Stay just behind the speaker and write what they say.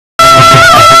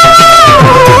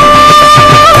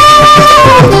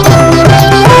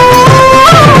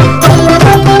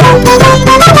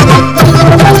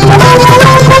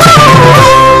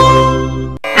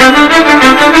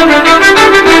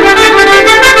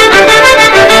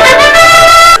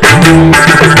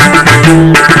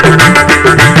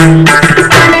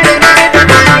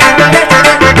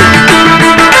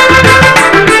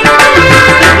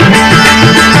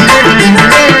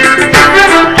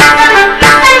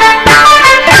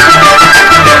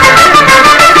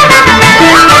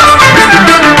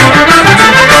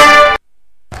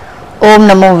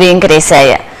నమో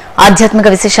వెంకటేశాయ. ఆధ్యాత్మిక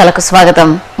విశేషాలకు స్వాగతం.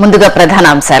 ముందుగా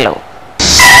ప్రధానాంశాలు.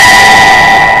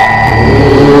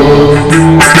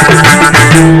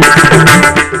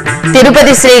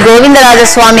 తిరుపతి శ్రీ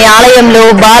గోవిందరాజస్వామి ఆలయంలో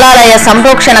బాలాలయ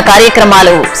సంప్రోక్షణ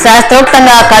కార్యక్రమాలు,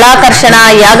 శాస్త్రోక్తంగా కళాకర్షణ,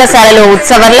 యాగశాలలో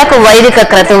ఉత్సవాలకు వైదిక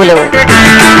క్రతువులు.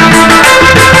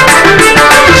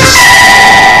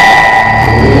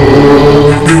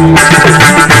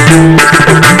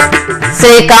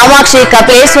 శ్రీ కామాక్షి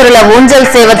కపిలేశ్వరుల ఊంజల్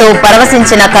సేవతో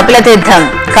పరవశించిన కపిలతీర్థం.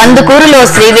 కందుకూరులో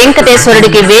శ్రీ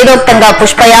వెంకటేశ్వరుడికి వేదోక్తంగా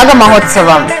పుష్పయాగ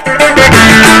మహోత్సవం.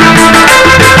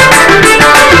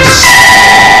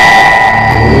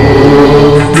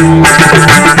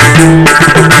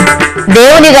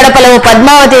 దేవుని గడపలో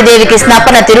పద్మావతి దేవికి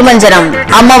స్నపన తిరుమంజనం.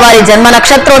 అమ్మవారి జన్మ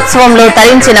నక్షత్రోత్సవంలో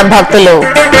తరించిన భక్తులు.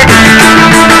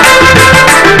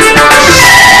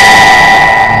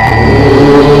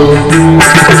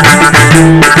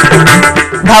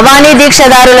 భవానీ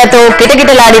దీక్షదారులతో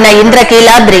కిటకిటలాడిన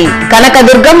ఇంద్రకీలాద్రి.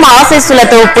 కనకదుర్గమ్మ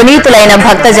ఆశీస్సులతో పునీతులైన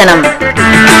భక్తజనం.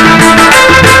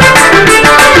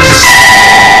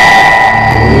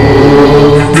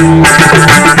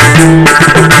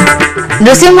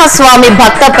 నృసింహస్వామి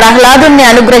భక్త ప్రహ్లాదుని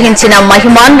అనుగ్రహించిన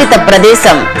మహిమాన్విత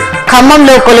ప్రదేశం.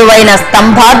 ఖమ్మంలో కొలువైన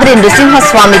స్తంభాద్రి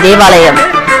నృసింహస్వామి దేవాలయం.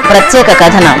 ప్రత్యేక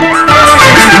కథనం.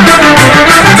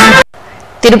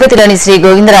 తిరుపతిలోని శ్రీ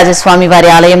గోవిందరాజస్వామి వారి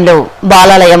ఆలయంలో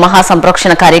బాలాలయ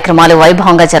మహాసంప్రోక్షణ కార్యక్రమాలు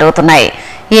వైభవంగా జరుగుతున్నాయి.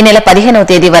 ఈ నెల 15వ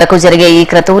తేదీ వరకు జరిగే ఈ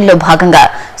క్రతువుల్లో భాగంగా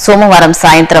సోమవారం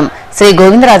సాయంత్రం శ్రీ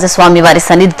గోవిందరాజస్వామి వారి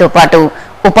సన్నిధితో పాటు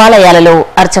ఉపాలయాలలో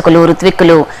అర్చకులు,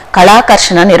 ఋత్విక్కులు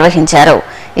కళాకర్షణ నిర్వహించారు.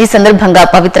 ఈ సందర్భంగా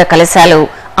పవిత్ర కలశాలు,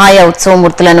 ఆయా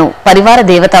ఉత్సవమూర్తులను, పరివార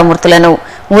దేవతామూర్తులను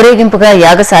ఊరేగింపుగా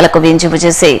యాగశాలకు వేంజింపు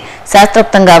చేసి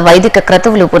శాస్త్రోక్తంగా వైదిక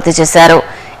క్రతువులు పూర్తి చేశారు.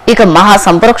 ఇక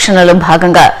మహాసంప్రోక్షణలో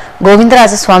భాగంగా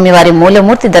గోవిందరాజస్వామి వారి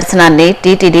మూలమూర్తి దర్శనాన్ని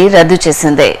టీటీడీ రద్దు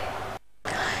చేసింది.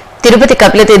 తిరుపతి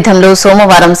కపిలతీర్థంలో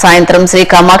సోమవారం సాయంత్రం శ్రీ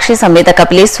కామాక్షి సమేత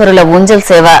కపిలేశ్వరుల ఊంజల్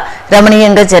సేవ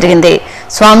రమణీయంగా జరిగింది.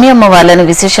 స్వామి అమ్మవార్లను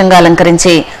విశేషంగా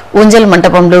అలంకరించి ఊంజల్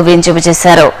మంటపంలో వేంజింపు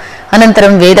చేశారు.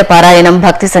 అనంతరం వేద పారాయణం,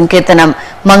 భక్తి సంకీర్తనం,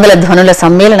 మంగళ ధ్వనుల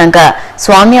సమ్మేళనంగా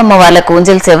స్వామి అమ్మవార్లకు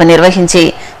ఊంజల్ సేవ నిర్వహించి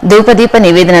ధూపదీప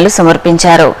నివేదనలు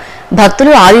సమర్పించారు.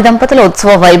 భక్తులు ఆది దంపతుల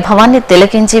ఉత్సవ వైభవాన్ని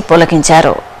తిలకించి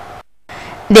పులకించారు.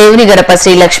 దేవుని గడప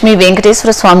శ్రీ లక్ష్మీ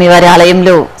వెంకటేశ్వర స్వామి వారి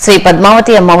ఆలయంలో శ్రీ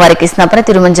పద్మావతి అమ్మవారికి స్నపన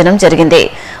తిరుమంజనం జరిగింది.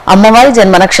 అమ్మవారి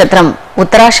జన్మ నక్షత్రం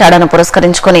ఉత్తరాషాఢను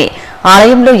పురస్కరించుకుని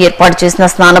ఆలయంలో ఏర్పాటు చేసిన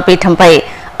స్నానపీఠంపై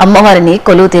అమ్మవారిని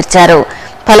కొలువు తీర్చారు.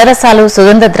 ఫలరసాలు,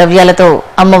 సుగంధ ద్రవ్యాలతో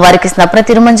అమ్మవారికి స్నపన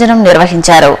తిరుమంజనం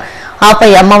నిర్వహించారు. ఆపై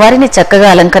అమ్మవారిని చక్కగా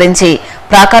అలంకరించి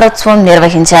ప్రాకారోత్సవం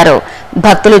నిర్వహించారు.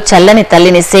 భక్తులు చల్లని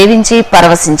తల్లిని సేవించి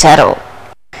పరవశించారు.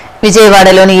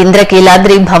 విజయవాడలోని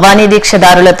ఇంద్రకీలాద్రి భవానీ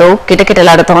దీక్షదారులతో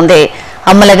కిటకిటలాడుతోంది.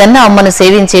 అమ్మలగన్న అమ్మను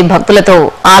సేవించే భక్తులతో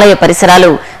ఆలయ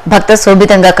పరిసరాలు భక్త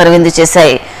శోభితంగా కనువిందు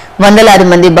చేశాయి. వందలాది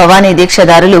మంది భవానీ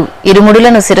దీక్షదారులు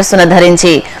ఇరుముడులను శిరస్సున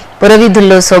ధరించి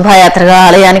పురవీధుల్లో శోభాయాత్రగా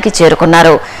ఆలయానికి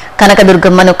చేరుకున్నారు.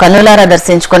 కనకదుర్గమ్మను కన్నులారా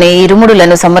దర్శించుకుని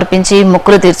ఇరుముడులను సమర్పించి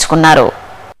మొక్కులు తీర్చుకున్నారు.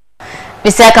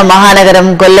 విశాఖ మహానగరం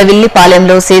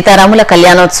గొల్లవిల్లిపాలెంలో సీతారాముల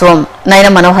కళ్యాణోత్సవం నయన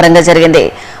మనోహరంగా జరిగింది.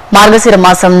 మార్గశిర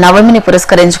మాసం నవమిని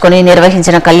పురస్కరించుకుని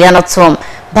నిర్వహించిన కళ్యాణోత్సవం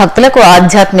భక్తులకు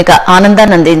ఆధ్యాత్మిక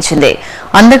ఆనందాన్ని అందించింది.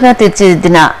 అందంగా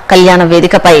తీర్చిదిద్దిన కళ్యాణ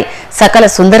వేదికపై సకల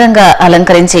సుందరంగా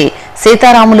అలంకరించి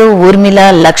సీతారాములు, ఊర్మిళ,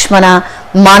 లక్ష్మణ,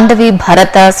 మాండవి,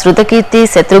 భరత, శృతకీర్తి,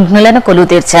 శత్రుఘ్నులను కొలువు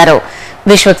తీర్చారు.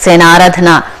 విశ్వక్సేన ఆరాధన,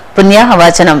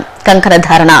 పుణ్యాహవాచనం, కంకణ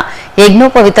ధారణ,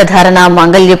 యజ్ఞోపవిత ధారణ,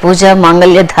 మాంగళ్య పూజ,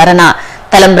 మాంగళ్య ధారణ,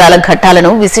 తలంబ్రాల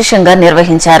ఘట్టాలను విశేషంగా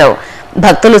నిర్వహించారు.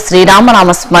 భక్తులు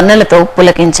శ్రీరామనామ స్మరణలతో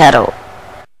పులకించారు.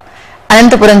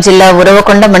 అనంతపురం జిల్లా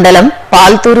ఉరవకొండ మండలం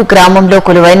పాల్తూరు గ్రామంలో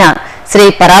కొలువైన శ్రీ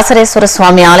పరాశరేశ్వర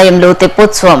స్వామి ఆలయంలో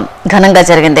తెప్పోత్సవం ఘనంగా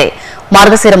జరిగింది.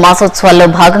 మార్గశిర మాసోత్సవాల్లో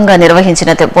భాగంగా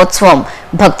నిర్వహించిన తెప్పోత్సవం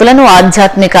భక్తులను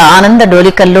ఆధ్యాత్మిక ఆనంద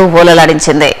డోలికల్లో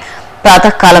ఓలలాడించింది.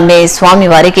 ప్రాతకాలమే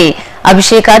స్వామివారికి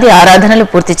అభిషేకాది ఆరాధనలు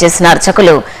పూర్తి చేసిన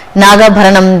అర్చకులు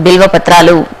నాగాభరణం,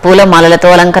 బిల్వపత్రాలు, పూలమాలలతో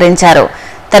అలంకరించారు.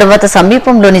 తర్వాత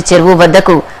సమీపంలోని చెరువు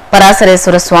వద్దకు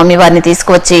పరాశరేశ్వర స్వామి వారిని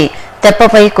తీసుకువచ్చి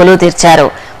తెప్పపై కొలువు తీర్చారు.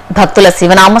 భక్తుల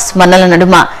శివనామ స్మరణల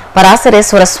నడుమ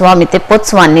పరాశరేశ్వర స్వామి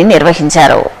తెప్పోత్సవాన్ని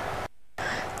నిర్వహించారు.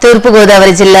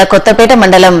 తూర్పుగోదావరి జిల్లా కొత్తపేట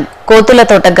మండలం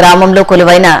కోతులతోట గ్రామంలో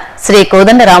కొలువైన శ్రీ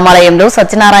కోదండ రామాలయంలో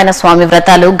సత్యనారాయణ స్వామి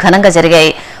వ్రతాలు ఘనంగా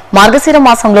జరిగాయి. మార్గశిర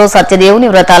మాసంలో సత్యదేవుని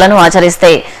వ్రతాలను ఆచరిస్తే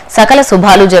సకల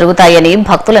శుభాలు జరుగుతాయని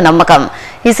భక్తుల నమ్మకం.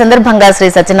 ఈ సందర్భంగా శ్రీ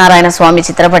సత్యనారాయణ స్వామి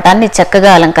చిత్రపటాన్ని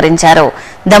చక్కగా అలంకరించారు.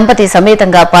 దంపతి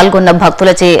సమేతంగా పాల్గొన్న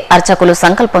భక్తులచే అర్చకులు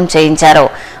సంకల్పం చేయించారు.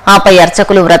 ఆపై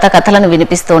అర్చకులు వ్రత కథలను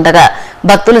వినిపిస్తుండగా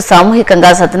భక్తులు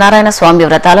సామూహికంగా సత్యనారాయణ స్వామి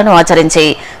వ్రతాలను ఆచరించి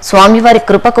స్వామివారి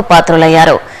కృపకు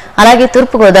పాత్రులయ్యారు. అలాగే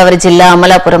తూర్పుగోదావరి జిల్లా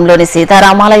అమలాపురంలోని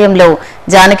సీతారామాలయంలో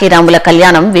జానకిరాముల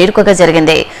కళ్యాణం వేడుకగా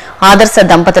జరిగింది. ఆదర్శ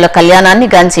దంపతుల కళ్యాణాన్ని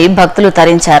గాంచి భక్తులు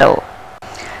తరించారు.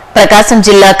 ప్రకాశం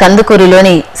జిల్లా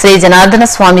కందుకూరులోని శ్రీ జనార్దన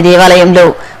స్వామి దేవాలయంలో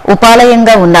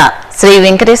ఉపాలయంగా ఉన్న శ్రీ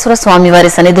వెంకటేశ్వర స్వామివారి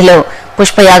సన్నిధిలో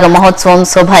పుష్పయాగ మహోత్సవం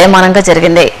శోభాయమానంగా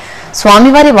జరిగింది.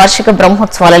 స్వామివారి వార్షిక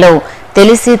బ్రహ్మోత్సవాలలో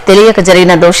తెలిసి తెలియక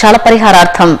జరిగిన దోషాల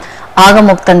పరిహారార్థం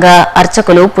ఆగముక్తంగా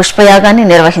అర్చకులు పుష్పయాగాన్ని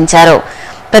నిర్వహించారు.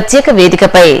 ప్రత్యేక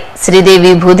వేదికపై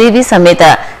శ్రీదేవి భూదేవి సమేత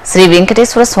శ్రీ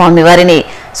వెంకటేశ్వర స్వామివారిని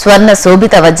స్వర్ణ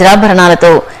శోభిత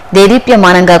వజ్రాభరణాలతో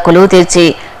దేదీప్యమానంగా కొలువు తీర్చి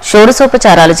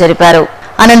షోడశోపచారాలు జరిపారు.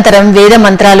 అనంతరం వేద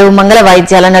మంత్రాలు, మంగళ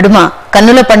వాయిద్యాల నడుమ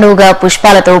కన్నుల పండుగగా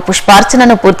పుష్పాలతో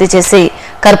పుష్పార్చనను పూర్తి చేసి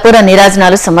కర్పూర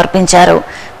నీరాజనాలు సమర్పించారు.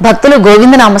 భక్తులు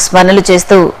గోవిందనామ స్మరణలు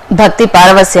చేస్తూ భక్తి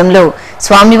పారవస్యంలో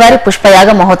స్వామివారి పుష్పయాగ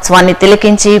మహోత్సవాన్ని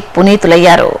తిలకించి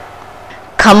పునీతులయ్యారు.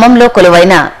 ఖమ్మంలో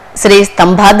కొలువైన శ్రీ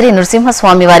స్తంభాద్రి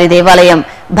నృసింహస్వామివారి దేవాలయం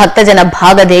భక్తజన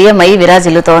భాగధేయమై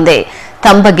విరాజిల్లుతోంది.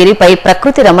 స్తంభగిరిపై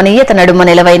ప్రకృతి రమణీయత నడుమ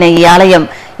నిలవైన ఈ ఆలయం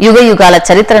యుగ యుగాల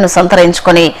చరిత్రను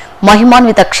సంతరించుకుని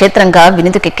మహిమాన్విత క్షేత్రంగా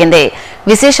వినుతుకెక్కింది.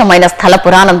 విశేషమైన స్థల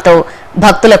పురాణంతో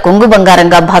భక్తుల కొంగు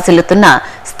బంగారంగా భాసిల్లుతున్న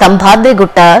స్తంభాద్రి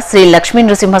గుట్ట శ్రీ లక్ష్మీ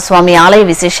నృసింహస్వామి ఆలయ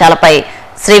విశేషాలపై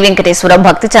శ్రీ వెంకటేశ్వర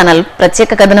భక్తి ఛానల్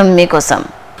ప్రత్యేక కథనం మీకోసం.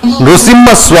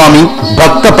 నృసింహస్వామి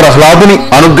భక్త ప్రహ్లాదుని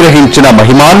అనుగ్రహించిన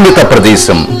మహిమాన్విత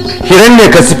ప్రదేశం.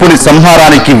 హిరణ్యకశిపుని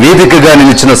సంహారానికి వేదికగా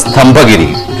నిలిచిన స్తంభగిరి.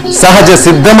 సహజ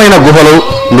సిద్ధమైన గుహలో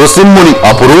నృసింహుని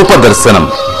అపురూప దర్శనం.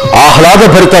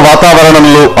 ఆహ్లాదభరిత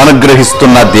వాతావరణంలో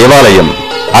అనుగ్రహిస్తున్న దేవాలయం.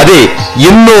 అదే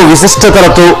ఎన్నో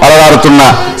విశిష్టతలతో అలరారుతున్న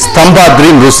స్తంభాద్రి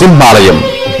నృసింహాలయం.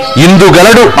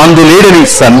 ఇందుగలడు అందులేడని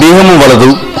సందేహము వలదు,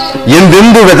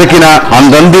 ఎందెందు వెతకినా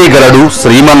అందందే గలడు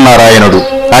శ్రీమన్నారాయణుడు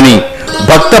అని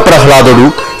భక్త ప్రహ్లాదుడు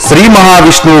శ్రీ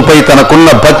మహావిష్ణువుపై తనకున్న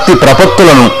భక్తి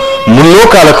ప్రపత్తులను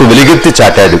ముల్లోకాలకు వెలుగెత్తి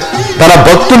చాటాడు. తన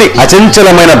భక్తుని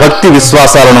అచంచలమైన భక్తి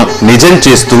విశ్వాసాలను నిజం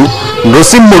చేస్తూ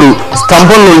నృసింహుడు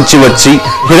స్తంభంలోంచి వచ్చి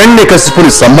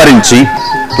హిరణ్యకశిపుని సంహరించి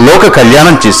లోక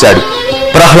కళ్యాణం చేశాడు.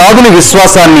 ప్రహ్లాదుని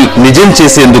విశ్వాసాన్ని నిజం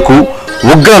చేసేందుకు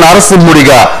ఉగ్ర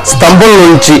నారసింహుడిగా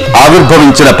స్తంభంలోంచి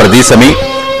ఆవిర్భవించిన ప్రదేశమే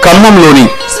ఖమ్మంలోని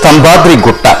స్తంభాద్రి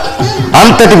గుట్ట.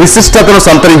 అంతటి విశిష్టతను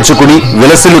సంతరించుకుని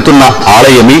విలసిల్లుతున్న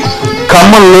ఆలయమే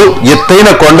ఖమ్మంలో ఎత్తైన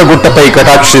కొండగుట్టపై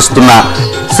కటాక్షిస్తున్న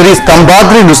శ్రీ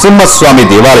స్తంభాద్రి నృసింహస్వామి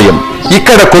దేవాలయం.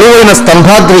 ఇక్కడ కొలువైన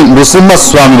స్తంభాద్రి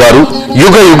నృసింహస్వామి వారు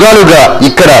యుగ యుగాలుగా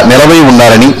ఇక్కడ నిలవై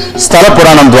ఉన్నారని స్థల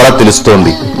పురాణం ద్వారా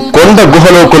తెలుస్తోంది. కొండ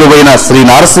గుహలో కొలువైన శ్రీ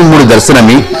నారసింహుడి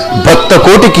దర్శనమే భక్త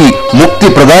కోటికి ముక్తి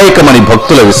ప్రదాయకమని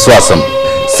భక్తుల విశ్వాసం.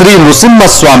 శ్రీ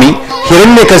నృసింహస్వామి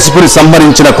హిరణ్యకశిపుని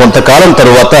సంహరించిన కొంతకాలం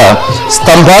తరువాత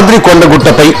స్తంభాద్రి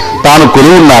కొండగుట్టపై తాను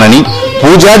కొలువున్నానని,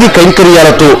 పూజాది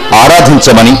కైంకర్యాలతో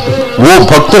ఆరాధించమని ఓ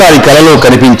భక్తురాలి కలలో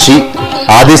కనిపించి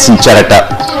ఆదేశించారట.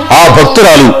 ఆ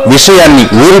భక్తురాలు విషయాన్ని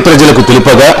ఊరి ప్రజలకు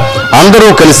తెలుపగా అందరూ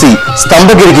కలిసి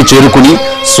స్తంభగిరికి చేరుకుని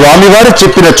స్వామివారు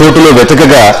చెప్పిన చోటులో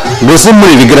వెతకగా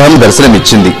నృసింహుని విగ్రహం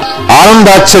దర్శనమిచ్చింది.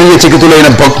 ఆనందాశ్చర్యచకితులైన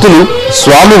భక్తులు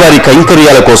స్వామివారి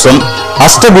కైంకర్యాల కోసం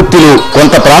అష్టగుత్తిలో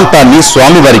కొంత ప్రాంతాన్ని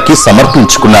స్వామివారికి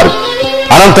సమర్పించుకున్నారు.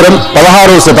 అనంతరం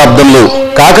 16వ శతాబ్దంలో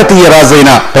కాకతీయ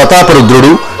రాజైన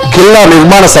ప్రతాపరుద్రుడు ఖిల్లా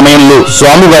నిర్మాణ సమయంలో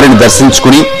స్వామివారిని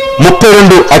దర్శించుకుని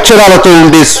 32 అక్షరాలతో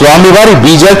ఉండే స్వామివారి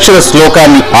బీజాక్షర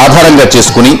శ్లోకాన్ని ఆధారంగా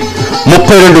చేసుకుని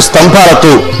 32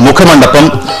 స్తంభాలతో ముఖమండపం,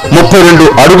 32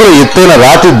 అడుగుల ఎత్తైన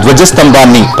రాతి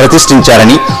ధ్వజస్తంభాన్ని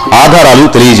ప్రతిష్ఠించారని ఆధారాలు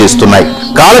తెలియజేస్తున్నాయి.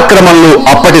 కాలక్రమంలో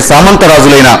అప్పటి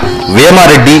సామంతరాజులైన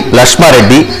వేమారెడ్డి,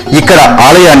 లక్ష్మారెడ్డి ఇక్కడ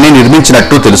ఆలయాన్ని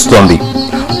నిర్మించినట్టు తెలుస్తోంది.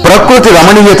 ప్రకృతి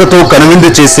రమణీయతతో కనువిందు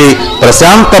చేసే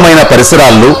ప్రశాంతమైన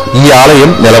పరిసరాల్లో ఈ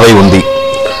ఆలయం నిలవై ఉంది.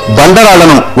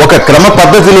 బండరాళ్లను ఒక క్రమ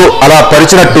పద్ధతిలో అలా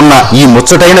పరిచినట్టున్న ఈ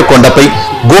ముచ్చటైన కొండపై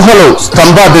గుహలో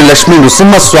స్తంభాద్రి లక్ష్మీ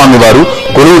నృసింహస్వామి వారు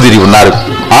కొలువుదిరి ఉన్నారు.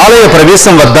 ఆలయ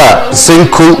ప్రవేశం వద్ద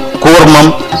శంఖు, కూర్మం,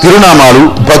 తిరునామాలు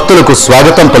భక్తులకు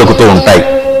స్వాగతం పలుకుతూ ఉంటాయి.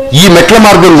 ఈ మెట్ల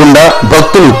మార్గం గుండా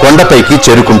భక్తులు కొండపైకి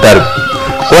చేరుకుంటారు.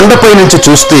 కొండపై నుంచి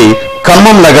చూస్తే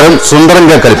ఖమ్మం నగరం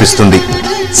సుందరంగా కనిపిస్తుంది.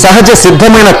 సహజ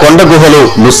సిద్ధమైన కొండ గుహలో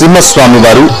నృసింహస్వామి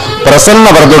వారు ప్రసన్న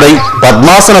వరదుడై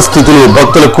పద్మాసన స్థితిలో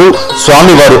భక్తులకు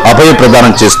స్వామివారు అభయ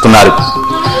ప్రదానం చేస్తున్నారు.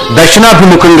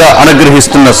 దక్షిణాభిముఖంగా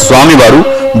అనుగ్రహిస్తున్న స్వామివారు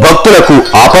భక్తులకు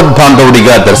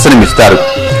ఆపద్బాంధవుడిగా దర్శనమిస్తారు.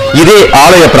 ఇదే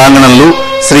ఆలయ ప్రాంగణంలో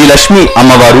శ్రీ లక్ష్మీ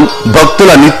అమ్మవారు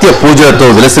భక్తుల నిత్య పూజలతో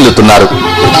విలసిల్లుతున్నారు.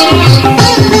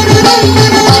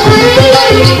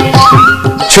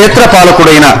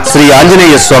 క్షేత్రపాలకుడైన శ్రీ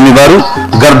ఆంజనేయ స్వామివారు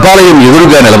గర్భాలయం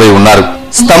ఎదురుగా నిలవై ఉన్నారు.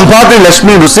 స్తంభాద్రి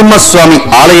లక్ష్మీ నృసింహస్వామి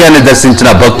ఆలయాన్ని దర్శించిన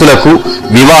భక్తులకు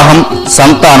వివాహం,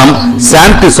 సంతానం,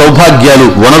 శాంతి సౌభాగ్యాలు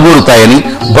వనగూరుతాయని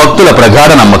భక్తుల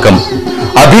ప్రగాఢ నమ్మకం.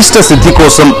 అభీష్ట సిద్ధి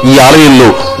కోసం ఈ ఆలయంలో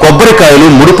కొబ్బరికాయలు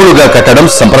ముడుపులుగా కట్టడం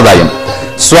సంప్రదాయం.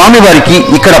 స్వామివారికి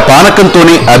ఇక్కడ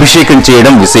పానకంతోనే అభిషేకం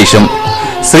చేయడం విశేషం.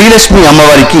 శ్రీలక్ష్మి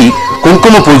అమ్మవారికి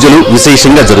కుంకుమ పూజలు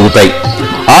విశేషంగా జరుగుతాయి.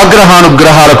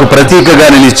 ఆగ్రహానుగ్రహాలకు ప్రతీకగా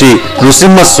నిలిచే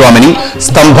నృసింహస్వామిని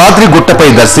స్తంభాద్రి గుట్టపై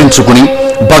దర్శించుకుని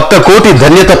భక్త కోటి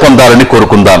ధన్యత పొందాలని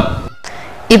కోరుకుందాం.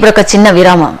 ఇప్పుడు ఒక చిన్న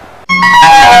విరామం.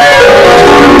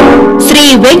 శ్రీ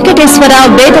వెంకటేశ్వర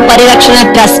వేద పరిరక్షణ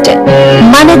ట్రస్ట్.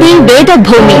 మనది వేద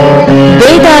భూమి,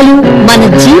 వేదాలు మన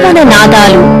జీవన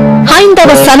నాదాలు.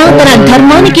 హైందవ సనాతన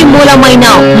ధర్మానికి మూలమైన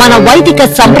మన వైదిక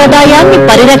సంప్రదాయాన్ని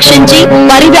పరిరక్షించి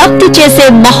పరివ్యాప్తి చేసే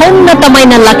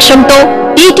మహోన్నతమైన లక్ష్యంతో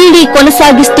టీటీడీ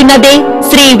కొనసాగిస్తున్నదే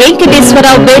శ్రీ వెంకటేశ్వర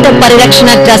వేద పరిరక్షణ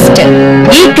ట్రస్ట్.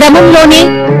 ఈ క్రమంలోనే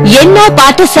ఎన్నో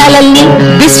పాఠశాలల్ని,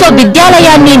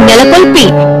 విశ్వవిద్యాలయాన్ని నెలకొల్పి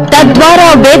తద్వారా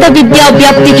వేద విద్యా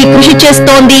వ్యాప్తికి కృషి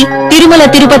చేస్తోంది తిరుమల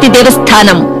తిరుపతి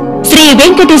దేవస్థానం. శ్రీ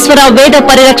వెంకటేశ్వర వేద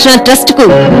పరిరక్షణ ట్రస్ట్ కు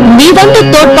మీ వంతు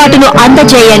తోడ్పాటును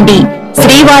అందజేయండి.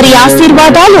 శ్రీవారి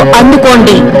ఆశీర్వాదాలు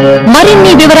అందుకోండి.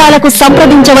 మరిన్ని వివరాలకు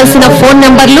సంప్రదించవలసిన ఫోన్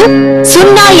నంబర్లు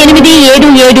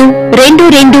 0877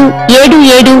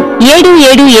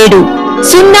 2277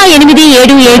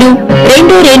 777, 0877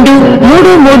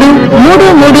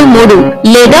 22333333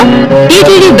 లేదా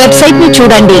టీటీడీ వెబ్సైట్ ని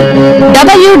చూడండి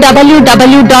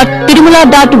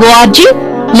www.tirumala.org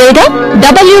లేదా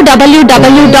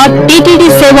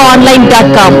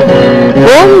www.ttdsevaonline.com.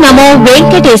 ఓం నమో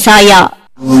వెంకటేశాయ.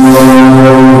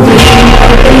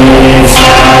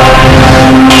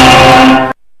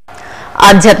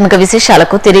 ఆధ్యాత్మిక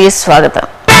విశేషాలకు తిరిగి స్వాగతం.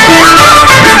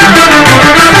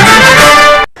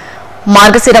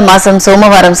 మార్గశిర మాసం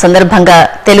సోమవారం సందర్భంగా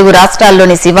తెలుగు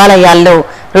రాష్ట్రాల్లోని శివాలయాల్లో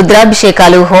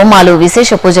రుద్రాభిషేకాలు, హోమాలు, విశేష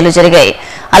పూజలు జరిగాయి.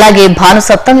 అలాగే భాను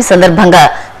సప్తమి సందర్భంగా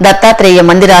దత్తాత్రేయ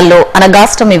మందిరాల్లో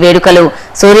అనగాష్టమి వేడుకలు,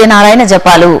 సూర్యనారాయణ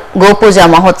జపాలు, గోపూజ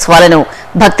మహోత్సవాలను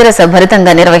భక్తిరస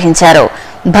భరితంగా నిర్వహించారు.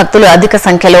 భక్తులు అధిక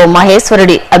సంఖ్యలో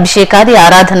మహేశ్వరుడి అభిషేకాది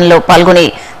ఆరాధనలో పాల్గొని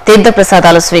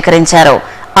తీర్థప్రసాదాలు స్వీకరించారు.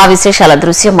 ఆ విశేషాల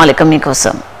దృశ్యమాలిక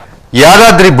మీకోసం.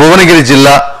 యాదాద్రి భువనగిరి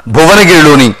జిల్లా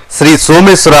భువనగిరిలోని శ్రీ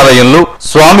సోమేశ్వరాలయంలో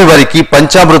స్వామివారికి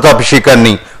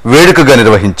పంచామృతాభిషేకాన్ని వేడుకగా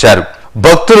నిర్వహించారు.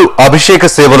 భక్తులు అభిషేక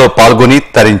సేవలో పాల్గొని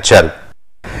తరించారు.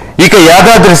 ఇక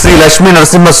యాదాద్రి శ్రీ లక్ష్మీ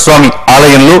నరసింహస్వామి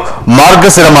ఆలయంలో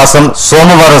మార్గశిర మాసం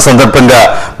సోమవారం సందర్భంగా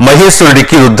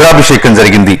మహేశ్వరుడికి రుద్రాభిషేకం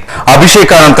జరిగింది.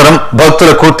 అభిషేకానంతరం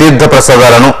భక్తులకు తీర్థ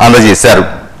ప్రసాదాలను అందజేశారు.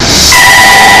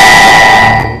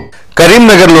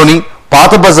 కరీంనగర్లోని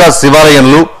పాత బజార్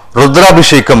శివాలయంలో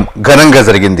రుద్రాభిషేకం ఘనంగా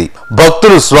జరిగింది.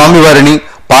 భక్తులు స్వామివారిని,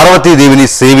 పార్వతీదేవిని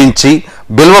సేవించి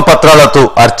బిల్వ పత్రాలతో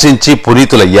అర్చించి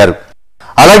పునీతులయ్యారు.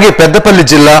 అలాగే పెద్దపల్లి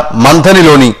జిల్లా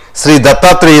మంథనిలోని శ్రీ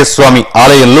దత్తాత్రేయ స్వామి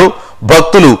ఆలయంలో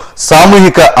భక్తులు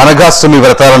సామూహిక అనగాష్టమి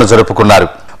వ్రతాలను జరుపుకున్నారు.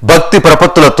 భక్తి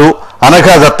ప్రపత్తులతో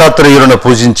అనగా దత్తాత్రేయులను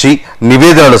పూజించి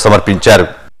నివేదనలు సమర్పించారు.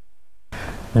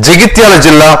 జగిత్యాల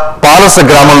జిల్లా పాలస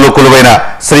గ్రామంలో కొలువైన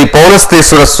శ్రీ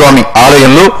పౌలస్తేశ్వర స్వామి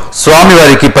ఆలయంలో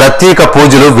స్వామివారికి ప్రత్యేక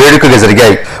పూజలు వేడుకగా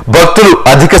జరిగాయి. భక్తులు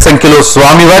అధిక సంఖ్యలో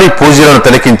స్వామివారి పూజలను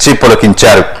తిలకించి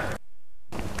పులకించారు.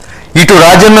 ఇటు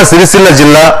రాజన్న సిరిసిల్ల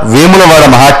జిల్లా వేములవాడ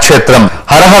మహాక్షేత్రం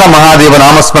హరహర మహాదేవ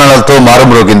నామస్మరణలతో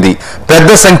మారుమ్రోగింది. పెద్ద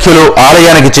సంఖ్యలో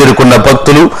ఆలయానికి చేరుకున్న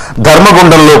భక్తులు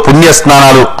ధర్మగుండంలో పుణ్య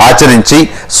స్నానాలు ఆచరించి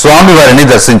స్వామివారిని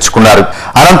దర్శించుకున్నారు.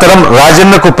 అనంతరం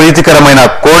రాజన్నకు ప్రీతికరమైన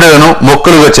కోడెలను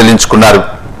మొక్కులుగా చెల్లించుకున్నారు.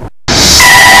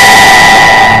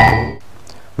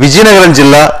 విజయనగరం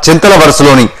జిల్లా చింతల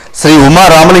వరుసలోని శ్రీ ఉమా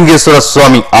రామలింగేశ్వర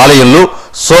స్వామి ఆలయంలో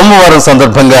సోమవారం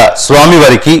సందర్భంగా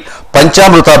స్వామివారికి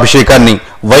పంచామృతాభిషేకాన్ని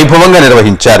వైభవంగా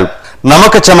నిర్వహించారు.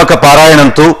 నమక చమక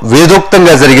పారాయణంతో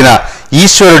వేదోక్తంగా జరిగిన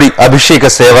ఈశ్వరుడి అభిషేక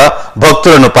సేవ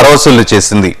భక్తులను పరవశుల్ని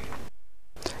చేసింది.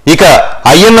 ఇక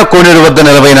అయ్యన్న కోనేరు వద్ద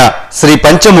నెలవైన శ్రీ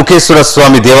పంచముఖేశ్వర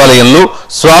స్వామి దేవాలయంలో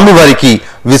స్వామివారికి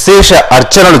విశేష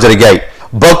అర్చనలు జరిగాయి.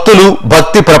 భక్తులు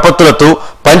భక్తి ప్రపత్తులతో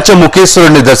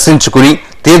పంచముఖేశ్వరుడిని దర్శించుకుని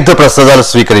తీర్థప్రసాదాలు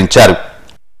స్వీకరించారు.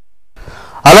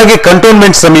 అలాగే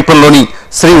కంటోన్మెంట్ సమీపంలోని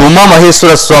శ్రీ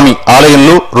ఉమామహేశ్వర స్వామి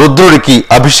ఆలయంలో రుద్రుడికి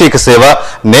అభిషేక సేవ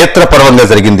నేత్రపర్వంగా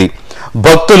జరిగింది.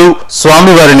 భక్తులు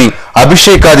స్వామివారిని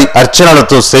అభిషేకాది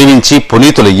అర్చనలతో సేవించి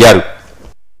పునీతులయ్యారు.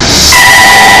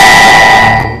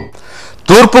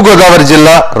 తూర్పుగోదావరి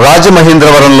జిల్లా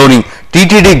రాజమహేంద్రవరంలోని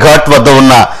టీటీడీ ఘాట్ వద్ద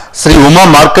ఉన్న శ్రీ ఉమా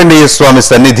మార్కండేయ స్వామి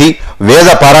సన్నిధి వేద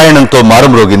పారాయణంతో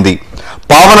మారుమ్రోగింది.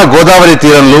 పావన గోదావరి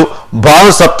తీరంలో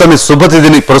భాను సప్తమి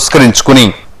శుభతిథిని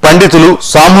పురస్కరించుకుని పండితులు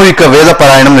సామూహిక వేద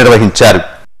పారాయణం నిర్వహించారు.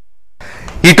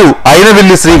 ఇటు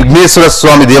అయినవిల్లి శ్రీ విఘ్నేశ్వర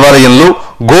స్వామి దేవాలయంలో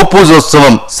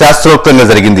గోపూజోత్సవం శాస్త్రోక్తంగా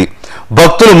జరిగింది.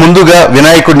 భక్తులు ముందుగా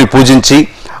వినాయకుడిని పూజించి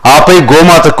ఆపై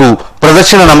గోమాతకు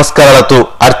ప్రదక్షిణ నమస్కారాలతో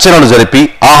అర్చనలు జరిపి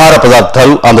ఆహార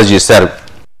పదార్థాలు అందజేశారు.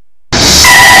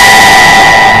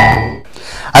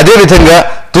 అదేవిధంగా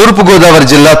తూర్పుగోదావరి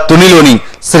జిల్లా తునిలోని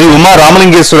శ్రీ ఉమా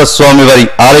రామలింగేశ్వర స్వామివారి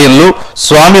ఆలయంలో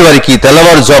స్వామివారికి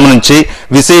తెల్లవారుజాము నుంచే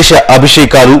విశేష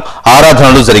అభిషేకాలు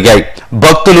ఆరాధనలు జరిగాయి.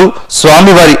 భక్తులు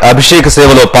స్వామివారి అభిషేక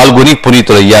సేవలో పాల్గొని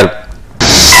పునీతులయ్యారు.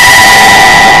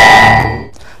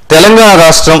 తెలంగాణ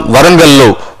రాష్ట్రం వరంగల్లో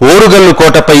ఓరుగల్లు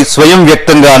కోటపై స్వయం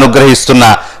వ్యక్తంగా అనుగ్రహిస్తున్న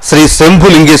శ్రీ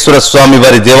శంభులింగేశ్వర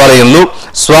స్వామివారి దేవాలయంలో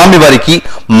స్వామివారికి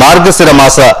మార్గశిర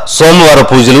మాస సోమవార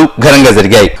పూజలు ఘనంగా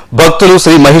జరిగాయి. భక్తులు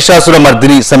శ్రీ మహిషాసుర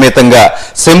మర్దిని సమేతంగా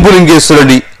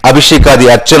శంభులింగేశ్వరుడి అభిషేకాది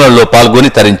అర్చనల్లో పాల్గొని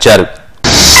తరించారు.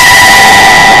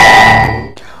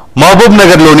 మహబూబ్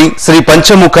నగర్ లోని శ్రీ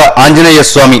పంచముఖ ఆంజనేయ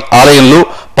స్వామి ఆలయంలో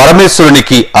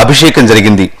పరమేశ్వరునికి అభిషేకం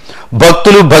జరిగింది.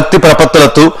 భక్తులు భక్తి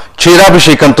ప్రపత్తులతో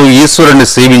క్షీరాభిషేకంతో ఈశ్వరుణ్ణి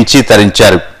సేవించి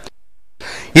తరించారు.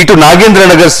 ఇటు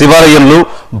నాగేంద్రనగర్ శివాలయంలో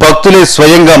భక్తులే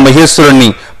స్వయంగా మహేశ్వరుణ్ణి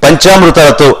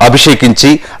పంచామృతాలతో అభిషేకించి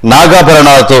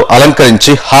నాగాభరణాలతో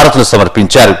అలంకరించి హారతులు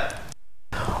సమర్పించారు.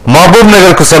 మహబూబ్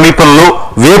నగర్ కు సమీపంలో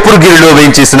వేపురుగిరిలో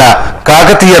వేయించేసిన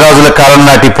కాకతీయ రాజుల కాలం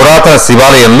నాటి పురాతన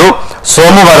శివాలయంలో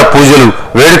సోమవార పూజలు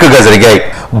వేడుకగా జరిగాయి.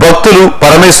 భక్తులు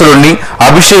పరమేశ్వరుణ్ణి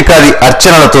అభిషేకాది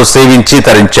అర్చనలతో సేవించి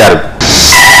తరించారు.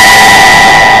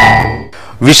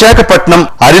 విశాఖపట్నం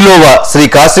అరిలోవ శ్రీ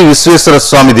కాశీ విశ్వేశ్వర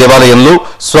స్వామి దేవాలయంలో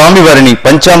స్వామివారిని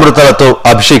పంచామృతాలతో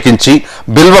అభిషేకించి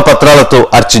బిల్వ పత్రాలతో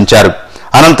అర్చించారు.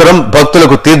 అనంతరం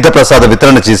భక్తులకు తీర్థప్రసాద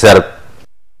వితరణ చేశారు.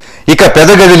 ఇక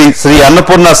పెదగదిలి శ్రీ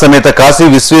అన్నపూర్ణ సమేత కాశీ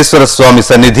విశ్వేశ్వర స్వామి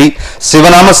సన్నిధి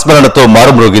శివనామస్మరణతో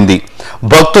మారుమ్రోగింది.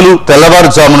 భక్తులు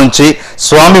తెల్లవారుజాము నుంచి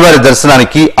స్వామివారి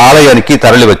దర్శనానికి ఆలయానికి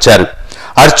తరలివచ్చారు.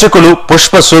 అర్చకులు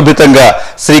పుష్ప శోభితంగా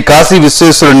శ్రీ కాశీ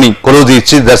విశ్వేశ్వరుణ్ణి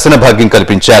కొలువుదీర్చి దర్శన భాగ్యం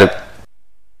కల్పించారు.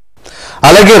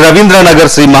 అలాగే రవీంద్రనగర్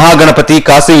శ్రీ మహాగణపతి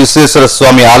కాశీ విశ్వేశ్వర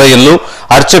స్వామి ఆలయంలో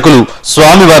అర్చకులు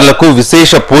స్వామివార్లకు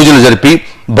విశేష పూజలు జరిపి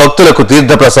భక్తులకు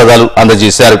తీర్థప్రసాదాలు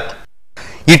అందజేశారు.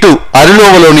 ఇటు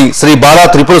అరిలోవలోని శ్రీ బాలా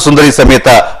త్రిపుర సుందరి సమేత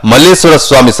మల్లేశ్వర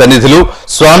స్వామి సన్నిధిలో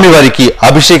స్వామివారికి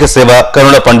అభిషేక సేవ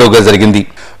కరుణ పండుగ జరిగింది.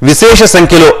 విశేష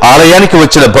సంఖ్యలో ఆలయానికి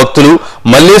వచ్చిన భక్తులు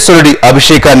మల్లేశ్వరుడి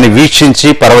అభిషేకాన్ని వీక్షించి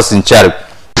పరవశించారు.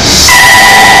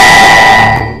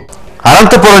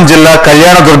 అనంతపురం జిల్లా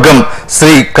కళ్యాణదుర్గం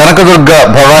శ్రీ కనకదుర్గ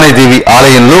భవానీదేవి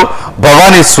ఆలయంలో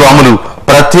భవానీ స్వాములు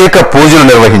ప్రత్యేక పూజలు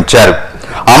నిర్వహించారు.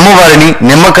 అమ్మవారిని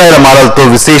నిమ్మకాయల మాలలతో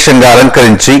విశేషంగా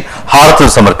అలంకరించి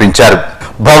హారతులు సమర్పించారు.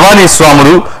 భవానీ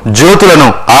స్వాములు జ్యోతులను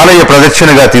ఆలయ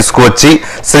ప్రదక్షిణగా తీసుకువచ్చి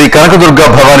శ్రీ కనకదుర్గ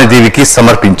భవానీదేవికి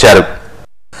సమర్పించారు.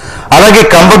 అలాగే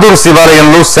కంబదూరు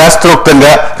శివాలయంలో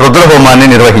శాస్త్రోక్తంగా రుద్రహోమాన్ని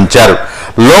నిర్వహించారు.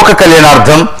 లోక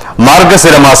కళ్యాణార్థం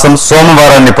మార్గశిర మాసం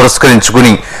సోమవారాన్ని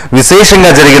పురస్కరించుకుని విశేషంగా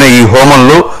జరిగిన ఈ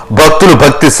హోమంలో భక్తులు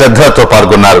భక్తి శ్రద్ధలతో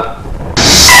పాల్గొన్నారు.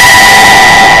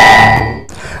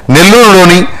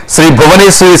 నెల్లూరులోని శ్రీ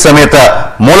భువనేశ్వరి సమేత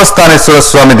మూలస్థానేశ్వర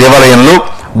స్వామి దేవాలయంలో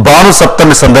భాను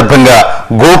సప్తమి సందర్భంగా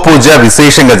గోపూజ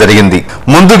విశేషంగా జరిగింది.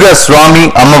 ముందుగా స్వామి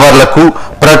అమ్మవార్లకు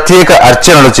ప్రత్యేక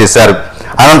అర్చనలు చేశారు.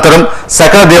 అనంతరం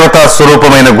సకల దేవతా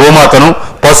స్వరూపమైన గోమాతను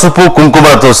పసుపు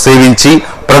కుంకుమలతో సేవించి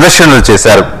ప్రదర్శనలు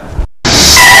చేశారు.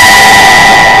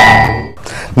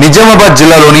 నిజామాబాద్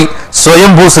జిల్లాలోని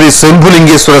స్వయంభూ శ్రీ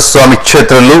శంభులింగేశ్వర స్వామి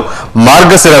క్షేత్రంలో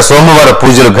మార్గశిర సోమవార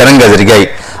పూజలు ఘనంగా జరిగాయి.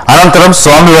 అనంతరం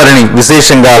స్వామివారిని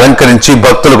విశేషంగా అలంకరించి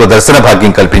భక్తులకు దర్శన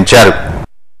భాగ్యం కల్పించారు.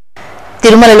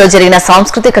 తిరుమలలో జరిగిన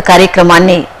సాంస్కృతిక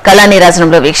కార్యక్రమాన్ని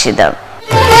కళానీరాజనంలో వీక్షిద్దాం.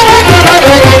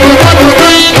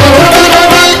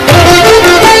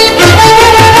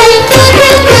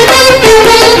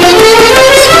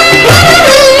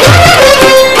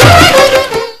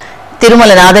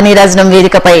 తిరుమల నాదనీరాజనం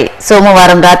వేదికపై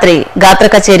సోమవారం రాత్రి గాత్ర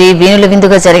కచేరీ వీణుల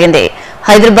విందుగా జరిగింది.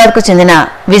 హైదరాబాద్ కు చెందిన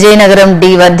విజయనగరం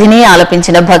డి వర్ధిని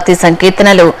ఆలపించిన భక్తి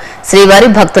సంకీర్తనలు శ్రీవారి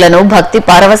భక్తులను భక్తి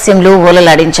పారవస్యంలో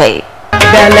ఓలలాడించాయి.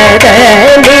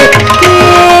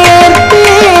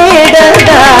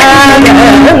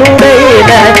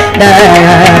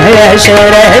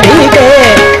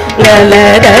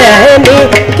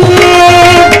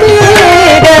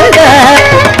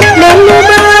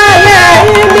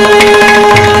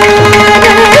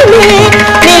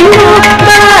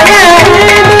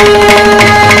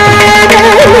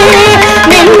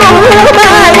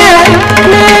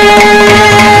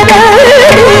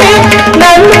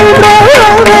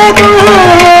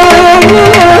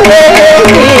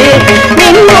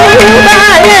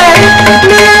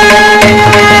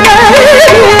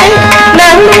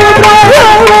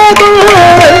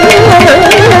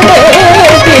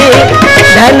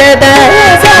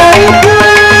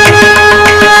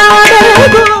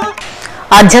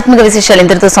 ఆధ్యాత్మిక విశేషాలు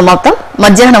ఇంతటితో సమాప్తం.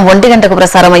 మధ్యాహ్నం 1 గంటకు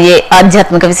ప్రసారమయ్యే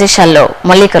ఆధ్యాత్మిక విశేషాల్లో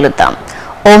మళ్ళీ కలుద్దాం.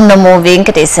 ఓం నమో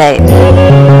వెంకటేశాయ.